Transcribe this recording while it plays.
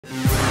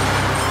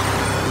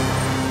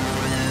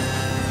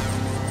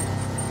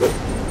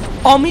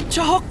অমিত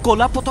শাহক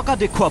কলা পতাকা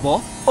দেখুৱাব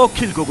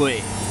অখিল গগৈ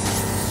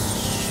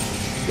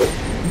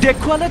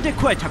দেখুৱালে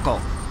দেখুৱাই থাকক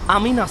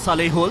আমি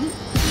নাচালেই হল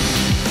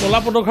কলা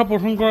পতাকা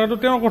পোষণ কৰাটো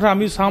তেওঁৰ কথা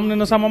আমি চাম নে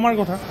নাচাম আমাৰ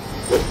কথা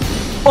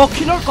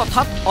অখিলৰ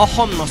কথাত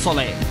অসম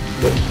নচলে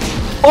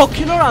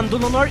অখিলৰ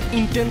আন্দোলনৰ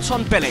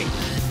ইন্টেনশন পেলে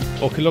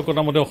অখিলৰ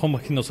কথা মতে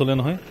অসমবাসী নচলে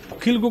নহয়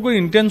অখিল গগৈৰ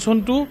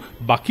ইন্টেনশনটো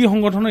বাকি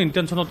সংগঠনৰ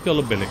ইন্টেনশনতকৈ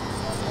অলপ বেলেগ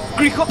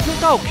কৃষক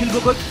নেতা অখিল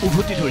গগৈক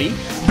উভতি ধৰি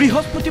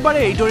বৃহস্পতিবাৰে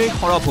এইদৰে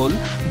সৰব হল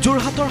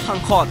যোৰহাটৰ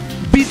সাংসদ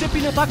বিজেপি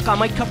নেতা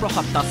কামাখ্যা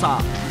প্ৰসাদ তাছা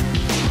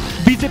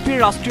বিজেপিৰ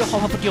ৰাষ্ট্ৰীয়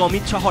সভাপতি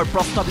অমিত শাহৰ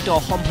প্ৰস্তাৱিত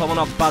অসম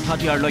ভ্ৰমণক বাধা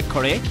দিয়াৰ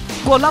লক্ষ্যৰে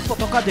কলা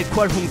পতাকা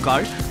দেখুৱাৰ হুংকাৰ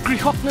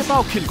কৃষক নেতা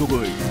অখিল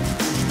গগৈ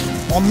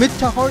অমিত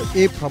শাহৰ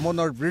এই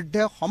ভ্ৰমণৰ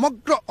বিৰুদ্ধে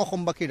সমগ্ৰ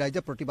অসমবাসী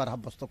ৰাইজে প্ৰতিবাদ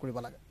সাব্যস্ত কৰিব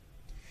লাগে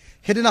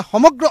সেদিনা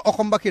সমগ্ৰ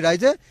অসমবাসী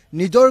ৰাইজে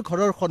নিজৰ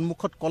ঘৰৰ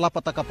সন্মুখত কলা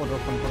পতাকা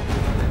প্ৰদৰ্শন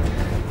কৰে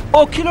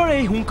অখিলৰ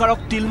এই হুংকাৰক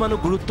তিলমানো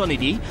গুৰুত্ব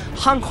নিদি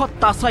সাংসদ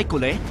তাছাই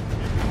কলে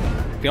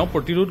তেওঁ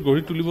প্ৰতিৰোধ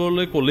গঢ়ি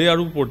তুলিবলৈ ক'লে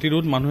আৰু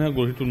প্ৰতিৰোধ মানুহে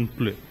গঢ়ি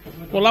তুলিলে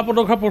কলা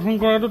পতাকা পোষণ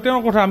কৰাটো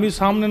তেওঁৰ কথা আমি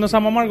চাম নে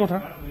নাচাম আমাৰ কথা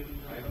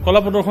কলা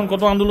প্ৰদৰ্শন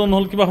কত আন্দোলন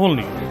হল কিবা হল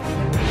নেকি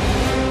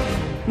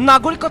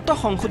নাগৰিকত্ব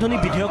সংশোধনী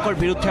বিধেয়কৰ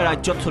বিৰুদ্ধে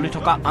ৰাজ্যত চলি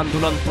থকা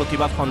আন্দোলন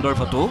প্ৰতিবাদ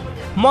সন্দৰ্ভতো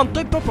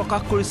মন্তব্য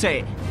প্ৰকাশ কৰিছে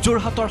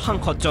যোৰহাটৰ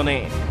সাংসদজনে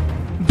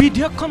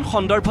বিধেয়কখন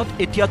সন্দৰ্ভত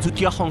এতিয়া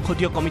যুটীয়া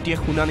সংসদীয় কমিটিয়ে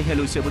শুনানিহে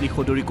লৈছে বুলি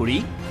সদৰি কৰি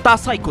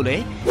তাছাই কলে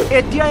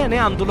এতিয়া এনে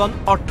আন্দোলন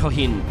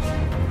অৰ্থহীন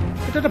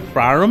এটা এটা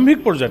প্ৰাৰম্ভিক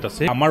পৰ্যায়ত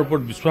আছে আমাৰ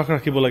ওপৰত বিশ্বাস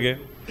ৰাখিব লাগে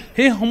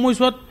সেই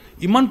সময়ছোৱাত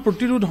ইমান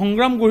প্ৰতিৰোধ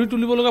সংগ্ৰাম গঢ়ি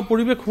তুলিব লগা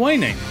পৰিৱেশ হোৱাই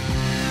নাই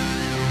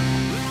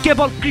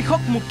কেৱল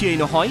কৃষক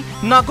মুক্তিয়েই নহয়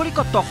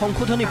নাগৰিকত্ব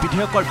সংশোধনী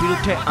বিধেয়কৰ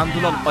বিৰুদ্ধে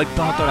আন্দোলন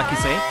অব্যাহত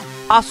ৰাখিছে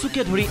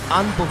আছুকে ধৰি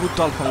আন বহু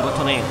দল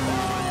সংগঠনে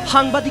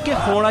সাংবাদিকে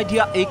সোঁৱৰাই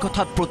দিয়া এই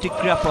কথাত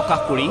প্ৰতিক্ৰিয়া প্ৰকাশ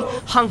কৰি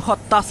সাংসদ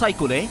তাছাই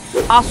কলে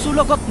আছুৰ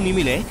লগত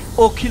নিমিলে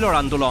অখিলৰ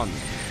আন্দোলন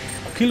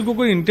অখিল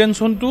গগৈৰ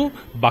ইন্টেনশনটো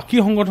বাকি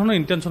সংগঠনৰ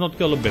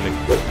ইন্টেনশনতকৈ অলপ বেলেগ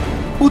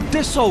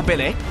উদ্দেশ্যও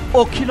বেলেগ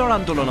অখিলৰ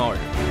আন্দোলনৰ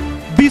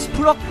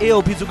বিস্ফোৰক এই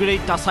অভিযোগেৰে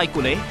তাছাই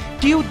কলে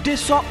কি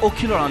উদ্দেশ্য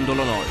অখিলৰ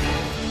আন্দোলনৰ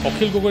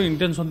অখিল গগৈৰ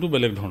ইন্টেনশনটো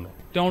বেলেগ ধৰণৰ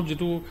তেওঁৰ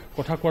যিটো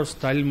কথা কোৱাৰ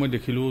ষ্টাইল মই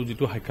দেখিলোঁ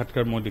যিটো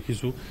সাক্ষাৎকাৰ মই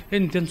দেখিছোঁ সেই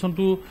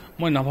ইন্টেনশনটো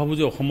মই নাভাবোঁ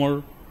যে অসমৰ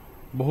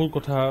বহু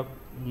কথা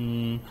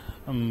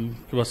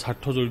কিবা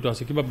স্বাৰ্থ জড়িত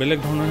আছে কিবা বেলেগ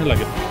ধৰণৰহে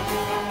লাগে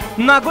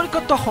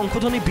নাগৰিকত্ব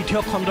সংশোধনী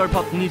বিধেয়ক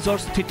সন্দৰ্ভত নিজৰ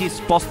স্থিতি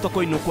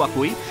স্পষ্টকৈ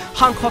নোকোৱাকৈ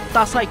সাংসদ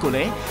তাছাই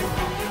কলে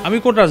আমি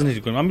ক'ত ৰাজনীতি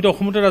কৰিম আমিতো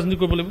অসমতে ৰাজনীতি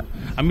কৰিব লাগিব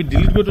আমি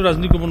দিল্লীত গৈতো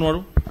ৰাজনীতি কৰিব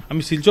নোৱাৰোঁ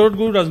আমি শিলচৰত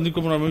গৈও ৰাজনীতি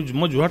কৰিব নোৱাৰোঁ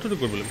মই যোৰহাটতে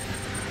কৰিব লাগিব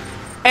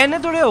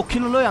এনেদৰে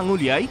অখিললৈ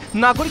আঙুলিয়াই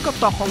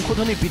নাগৰিকত্ব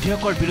সংশোধনী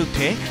বিধেয়কৰ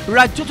বিৰুদ্ধে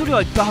ৰাজ্যজুৰি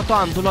অব্যাহত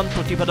আন্দোলন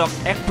প্ৰতিবাদক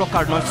এক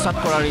প্ৰকাৰ নস্যাৎ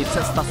কৰাৰ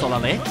চেষ্টা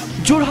চলালে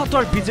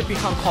যোৰহাটৰ বিজেপি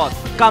সাংসদ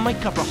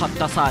কামাখ্যা প্ৰসাদ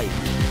তাছাই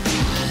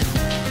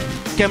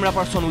কেমেৰা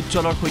পাৰ্চন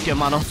উজ্জ্বলৰ সৈতে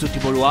মানস জ্যোতি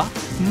Barua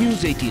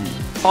news 18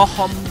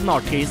 Assam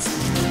north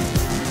east